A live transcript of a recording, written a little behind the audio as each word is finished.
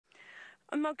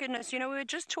Oh my goodness, you know, we were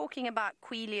just talking about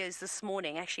Quelias this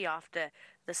morning, actually after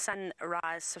the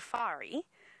sunrise safari.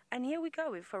 And here we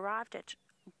go, we've arrived at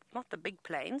not the big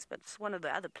plains, but it's one of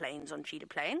the other plains on Cheetah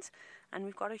Plains. And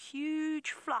we've got a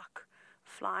huge flock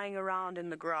flying around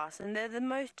in the grass. And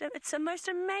it's the most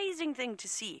amazing thing to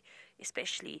see,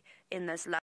 especially in this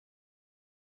lovely,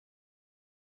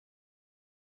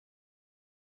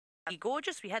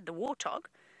 gorgeous. We had the warthog,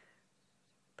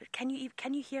 but can you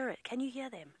hear it? Can you hear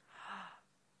them?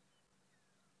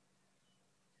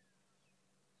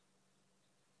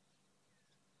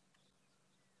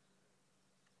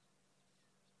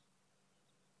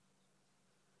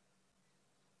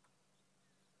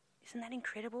 Isn't that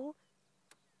incredible?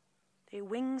 Their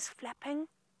wings flapping.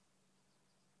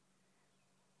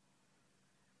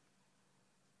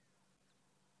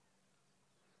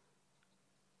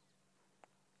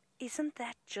 Isn't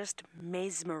that just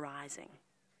mesmerizing?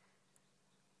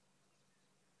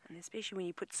 And especially when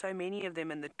you put so many of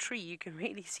them in the tree, you can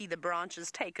really see the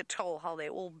branches take a toll, how they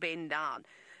all bend down.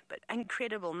 But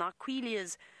incredible. Now,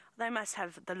 Quelias, they must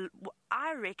have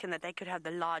I reckon that they could have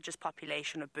the largest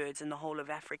population of birds in the whole of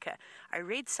Africa. I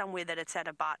read somewhere that it's at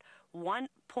about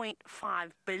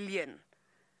 1.5 billion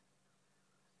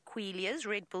Quelias,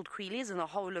 red-billed Quelias in the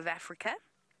whole of Africa.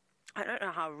 I don't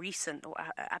know how recent or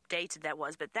updated that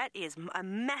was, but that is a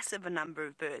massive number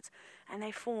of birds, and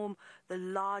they form the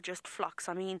largest flocks.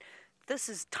 I mean, this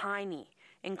is tiny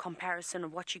in comparison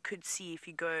of what you could see if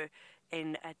you go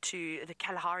to the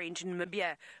Kalahari into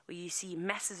Namibia, where you see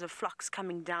masses of flocks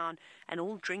coming down and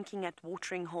all drinking at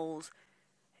watering holes.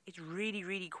 It's really,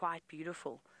 really quite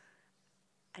beautiful.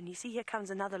 And you see, here comes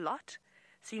another lot.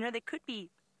 So, you know, there could be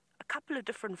a couple of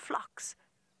different flocks,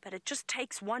 but it just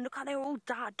takes one. Look how they're all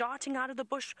darting out of the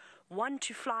bush, one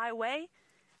to fly away,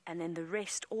 and then the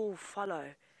rest all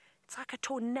follow. It's like a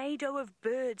tornado of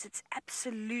birds. It's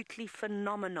absolutely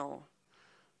phenomenal.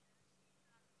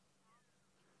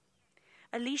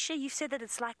 Alicia, you said that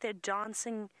it's like they're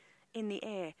dancing in the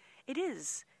air. It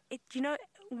is. You know,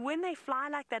 when they fly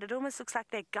like that, it almost looks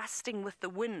like they're gusting with the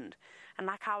wind. And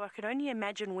like how I could only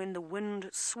imagine when the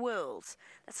wind swirls,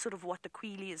 that's sort of what the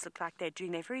Quelias look like they're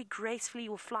doing. They very gracefully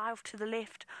will fly off to the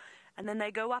left, and then they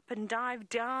go up and dive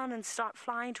down and start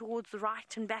flying towards the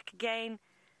right and back again.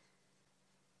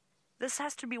 This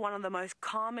has to be one of the most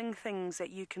calming things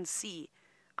that you can see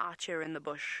out here in the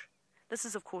bush. This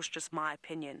is, of course, just my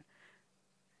opinion.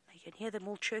 You can hear them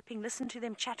all chirping. Listen to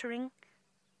them chattering.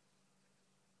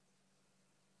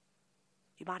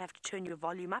 You might have to turn your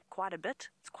volume up quite a bit.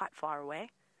 It's quite far away.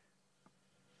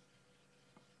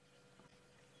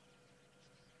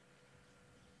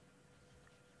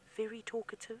 Very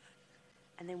talkative.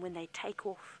 And then when they take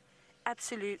off,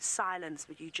 absolute silence,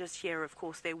 but you just hear, of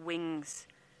course, their wings.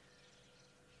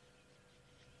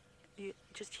 You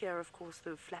just hear, of course,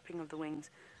 the flapping of the wings.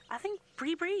 I think,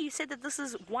 Bree, you said that this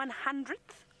is 100th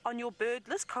on your bird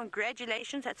list.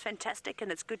 Congratulations, that's fantastic,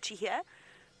 and it's good to hear.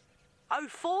 Oh,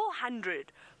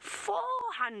 400.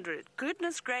 400.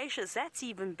 Goodness gracious, that's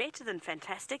even better than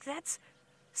fantastic. That's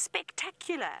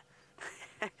spectacular.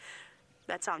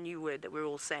 That's our new word that we're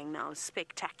all saying now,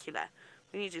 spectacular.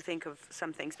 We need to think of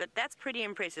some things, but that's pretty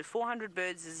impressive. 400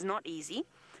 birds is not easy.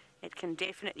 It can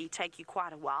definitely take you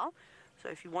quite a while. So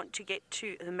if you want to get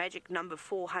to the magic number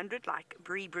 400, like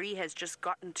Bree has just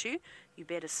gotten to, you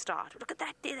better start. Look at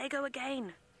that, there they go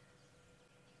again.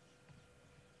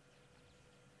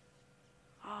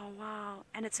 Oh, wow.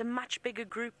 And it's a much bigger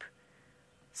group.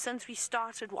 Since we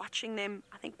started watching them,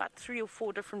 I think about 3 or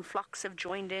 4 different flocks have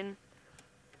joined in.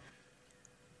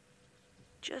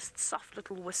 Just soft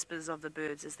little whispers of the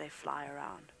birds as they fly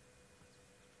around.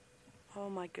 Oh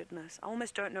my goodness, I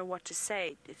almost don't know what to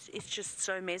say. It's just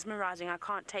so mesmerizing. I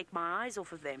can't take my eyes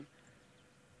off of them.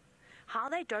 How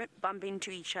they don't bump into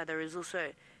each other is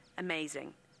also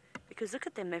amazing. Because look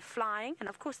at them, they're flying, and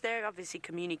of course they're obviously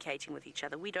communicating with each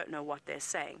other. We don't know what they're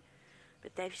saying.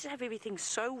 But they just have everything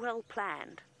so well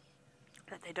planned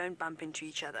that they don't bump into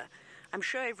each other. I'm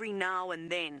sure every now and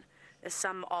then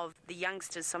some of the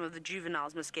youngsters, some of the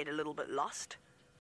juveniles must get a little bit lost.